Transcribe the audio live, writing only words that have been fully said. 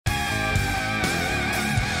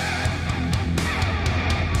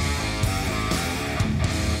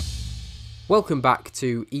Welcome back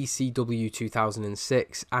to ECW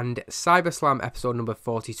 2006, and CyberSlam episode number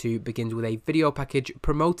 42 begins with a video package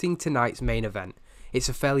promoting tonight's main event. It's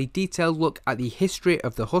a fairly detailed look at the history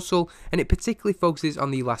of the Hustle, and it particularly focuses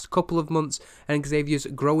on the last couple of months and Xavier's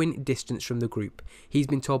growing distance from the group. He's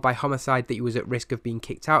been told by Homicide that he was at risk of being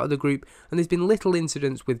kicked out of the group, and there's been little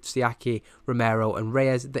incidents with Siaki, Romero and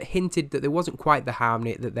Reyes that hinted that there wasn't quite the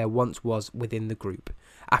harmony that there once was within the group.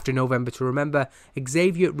 After November to Remember,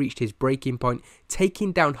 Xavier reached his breaking point,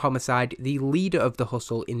 taking down Homicide, the leader of the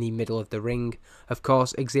Hustle, in the middle of the ring. Of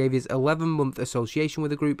course, Xavier's 11-month association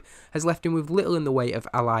with the group has left him with little in the way of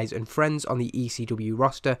allies and friends on the ECW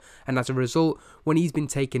roster, and as a result, when he's been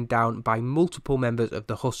taken down by multiple members of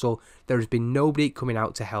the Hustle, there has been nobody coming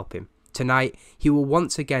out to help him. Tonight, he will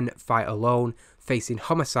once again fight alone, facing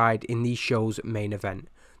Homicide in the show's main event.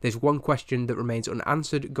 There's one question that remains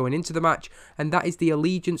unanswered going into the match, and that is the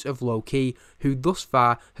allegiance of Low Key, who thus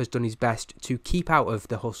far has done his best to keep out of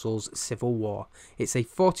the Hustle's civil war. It's a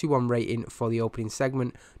 41 rating for the opening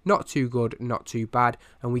segment, not too good, not too bad,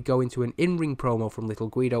 and we go into an in-ring promo from Little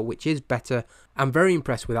Guido, which is better. I'm very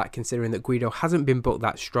impressed with that, considering that Guido hasn't been booked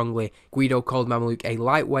that strongly. Guido called Mameluke a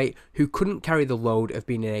lightweight who couldn't carry the load of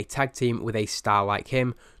being in a tag team with a star like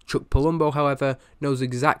him. Chuck Palumbo, however, knows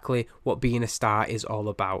exactly what being a star is all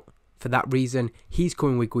about. For that reason, he's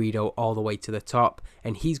coming with Guido all the way to the top,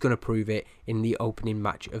 and he's going to prove it in the opening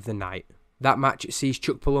match of the night. That match sees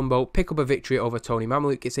Chuck Palumbo pick up a victory over Tony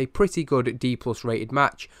Mameluke. It's a pretty good D+ rated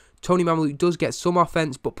match. Tony Mameluke does get some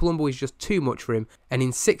offense, but Palumbo is just too much for him, and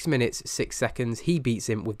in 6 minutes 6 seconds he beats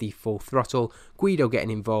him with the full throttle, Guido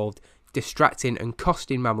getting involved, distracting and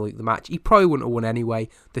costing Mameluke the match. He probably wouldn't have won anyway,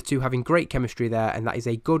 the two having great chemistry there, and that is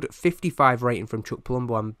a good 55 rating from Chuck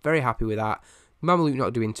Palumbo. I'm very happy with that. Mameluke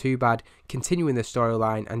not doing too bad, continuing the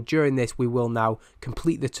storyline, and during this we will now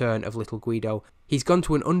complete the turn of Little Guido. He's gone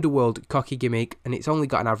to an underworld cocky gimmick, and it's only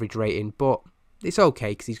got an average rating, but it's okay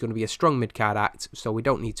because he's going to be a strong mid-card act, so we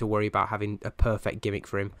don't need to worry about having a perfect gimmick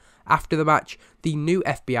for him. After the match, the new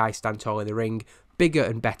FBI stand tall in the ring, bigger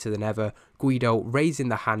and better than ever, Guido raising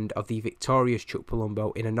the hand of the victorious Chuck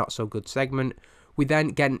Palumbo in a not so good segment. We then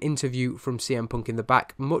get an interview from CM Punk in the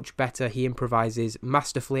back, much better, he improvises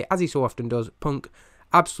masterfully as he so often does. Punk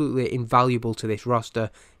absolutely invaluable to this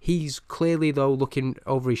roster. He's clearly though looking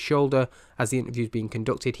over his shoulder as the interview is being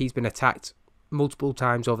conducted. He's been attacked multiple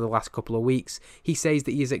times over the last couple of weeks. He says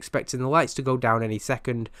that he is expecting the lights to go down any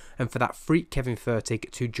second and for that freak Kevin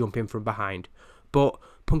Furtick to jump in from behind. But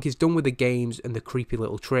Punk is done with the games and the creepy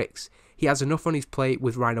little tricks. He has enough on his plate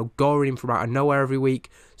with Rhino goring him from out of nowhere every week,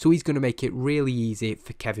 so he's going to make it really easy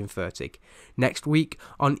for Kevin Furtick. Next week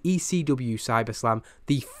on ECW CyberSlam,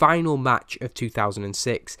 the final match of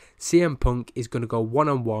 2006, CM Punk is going to go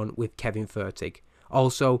one-on-one with Kevin Furtick.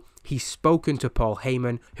 Also, he's spoken to Paul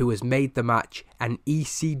Heyman, who has made the match an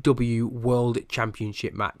ECW World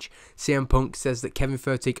Championship match. CM Punk says that Kevin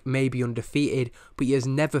Furtick may be undefeated, but he has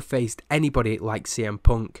never faced anybody like CM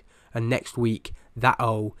Punk. And next week, that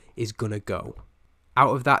O is gonna go.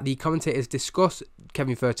 Out of that, the commentators discuss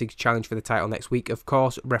Kevin Furtick's challenge for the title next week, of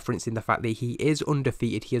course, referencing the fact that he is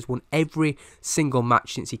undefeated. He has won every single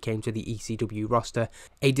match since he came to the ECW roster.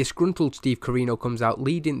 A disgruntled Steve Corino comes out,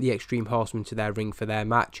 leading the Extreme Horsemen to their ring for their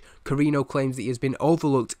match. Corino claims that he has been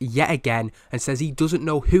overlooked yet again and says he doesn't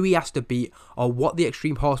know who he has to beat or what the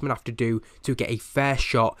Extreme Horsemen have to do to get a fair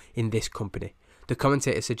shot in this company. The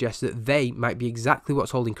commentator suggests that they might be exactly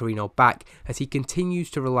what's holding Corino back as he continues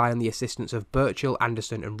to rely on the assistance of Burchill,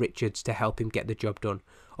 Anderson and Richards to help him get the job done.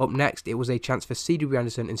 Up next, it was a chance for C.W.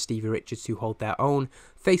 Anderson and Stevie Richards to hold their own,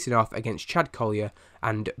 facing off against Chad Collyer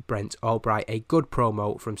and Brent Albright. A good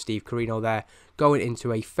promo from Steve Corino there, going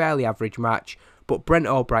into a fairly average match, but Brent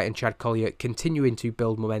Albright and Chad Collyer continuing to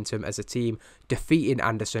build momentum as a team, defeating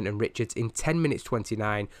Anderson and Richards in 10 minutes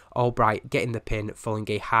 29, Albright getting the pin following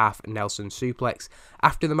a half Nelson suplex.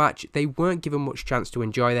 After the match, they weren't given much chance to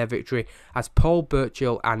enjoy their victory as Paul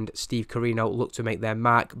Burchill and Steve Corino looked to make their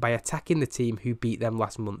mark by attacking the team who beat them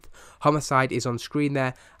last month. Homicide is on screen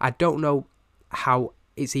there. I don't know how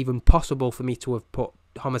it's even possible for me to have put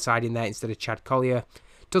Homicide in there instead of Chad Collyer.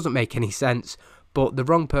 Doesn't make any sense. But the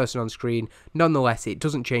wrong person on screen. Nonetheless, it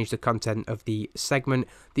doesn't change the content of the segment.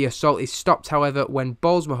 The assault is stopped, however, when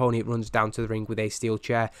Balls Mahoney runs down to the ring with a steel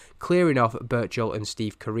chair, clearing off Burchill and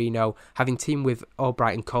Steve Corino. Having teamed with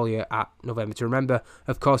Albright and Collyer at November to Remember,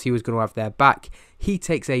 of course he was going to have their back. He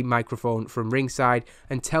takes a microphone from ringside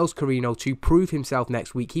and tells Corino to prove himself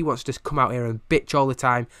next week. He wants to come out here and bitch all the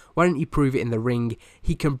time. Why don't you prove it in the ring?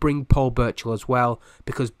 He can bring Paul Burchill as well,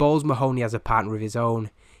 because Balls Mahoney has a partner of his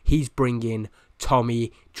own. He's bringing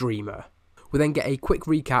Tommy Dreamer. We then get a quick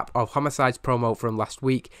recap of Homicide's promo from last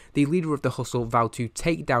week. The leader of the Hustle vowed to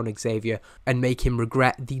take down Xavier and make him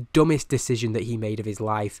regret the dumbest decision that he made of his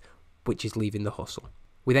life, which is leaving the Hustle.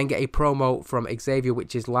 We then get a promo from Xavier,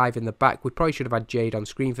 which is live in the back. We probably should have had Jade on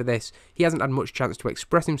screen for this. He hasn't had much chance to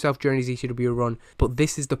express himself during his ECW run, but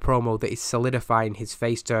this is the promo that is solidifying his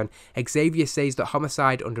face turn. Xavier says that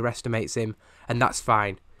Homicide underestimates him, and that's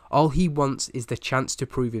fine. All he wants is the chance to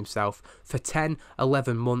prove himself. For 10,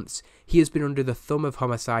 11 months, he has been under the thumb of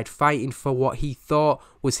Homicide, fighting for what he thought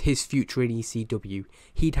was his future in ECW.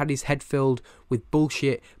 He'd had his head filled with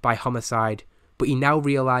bullshit by Homicide, but he now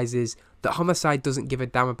realises that Homicide doesn't give a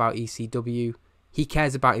damn about ECW. He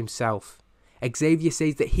cares about himself. Xavier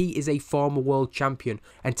says that he is a former world champion,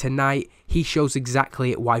 and tonight he shows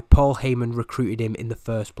exactly why Paul Heyman recruited him in the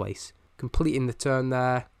first place. Completing the turn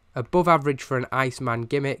there. Above average for an Iceman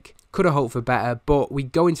gimmick. Could have hoped for better, but we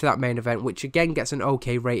go into that main event, which again gets an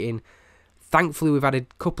okay rating. Thankfully, we've had a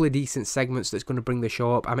couple of decent segments that's going to bring the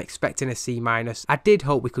show up. I'm expecting a C-. I did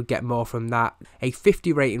hope we could get more from that. A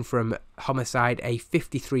 50 rating from Homicide, a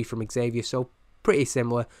 53 from Xavier, so pretty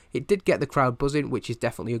similar. It did get the crowd buzzing, which is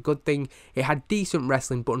definitely a good thing. It had decent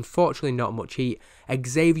wrestling, but unfortunately not much heat.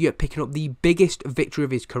 Xavier picking up the biggest victory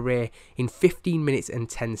of his career in 15 minutes and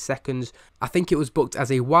 10 seconds. I think it was booked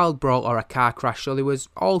as a wild brawl or a car crash, so there was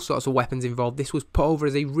all sorts of weapons involved. This was put over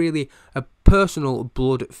as a personal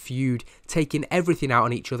blood feud, taking everything out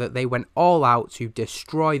on each other. They went all out to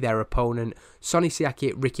destroy their opponent. Sonny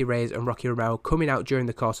Siaki, Ricky Reyes and Rocky Romero coming out during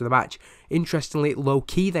the course of the match. Interestingly, Low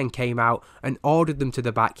Key then came out and ordered them to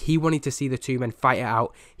the back. He wanted to see the two men fight it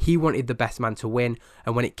out. He wanted the best man to win,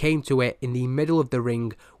 and when it came to it, in the middle of the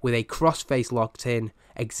ring with a crossface locked in,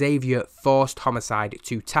 Xavier forced Homicide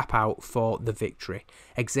to tap out for the victory.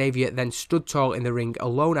 Xavier then stood tall in the ring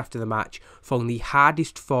alone after the match, following the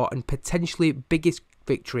hardest fought and potentially biggest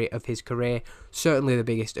victory of his career, certainly the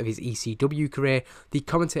biggest of his ECW career. The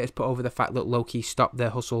commentators put over the fact that Low-Key stopped their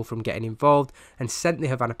Hustle from getting involved and sent the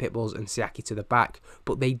Havana Pitbulls and Siaki to the back,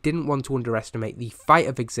 but they didn't want to underestimate the fight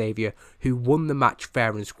of Xavier, who won the match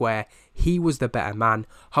fair and square. He was the better man.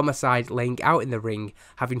 Homicide laying out in the ring,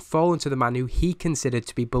 having fallen to the man who he considered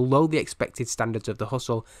to be below the expected standards of the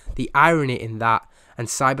Hustle. The irony in that, and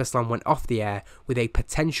CyberSlam went off the air with a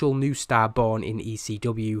potential new star born in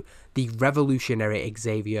ECW, the revolutionary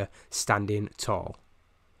Xavier standing tall.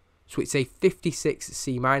 So it's a 56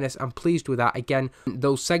 C-. I'm pleased with that. Again,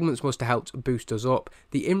 those segments must have helped boost us up.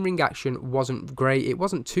 The in-ring action wasn't great. It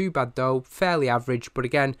wasn't too bad though, fairly average, but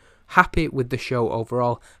again, happy with the show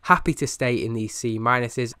overall, happy to stay in these C-.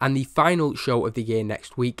 And the final show of the year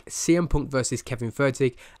next week, CM Punk versus Kevin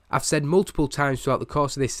Fertig. I've said multiple times throughout the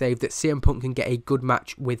course of this save that CM Punk can get a good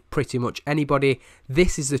match with pretty much anybody.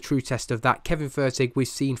 This is the true test of that. Kevin Fertig we've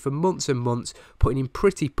seen for months and months putting in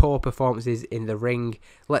pretty poor performances in the ring.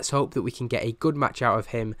 Let's hope that we can get a good match out of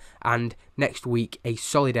him, and next week a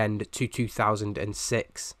solid end to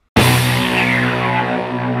 2006.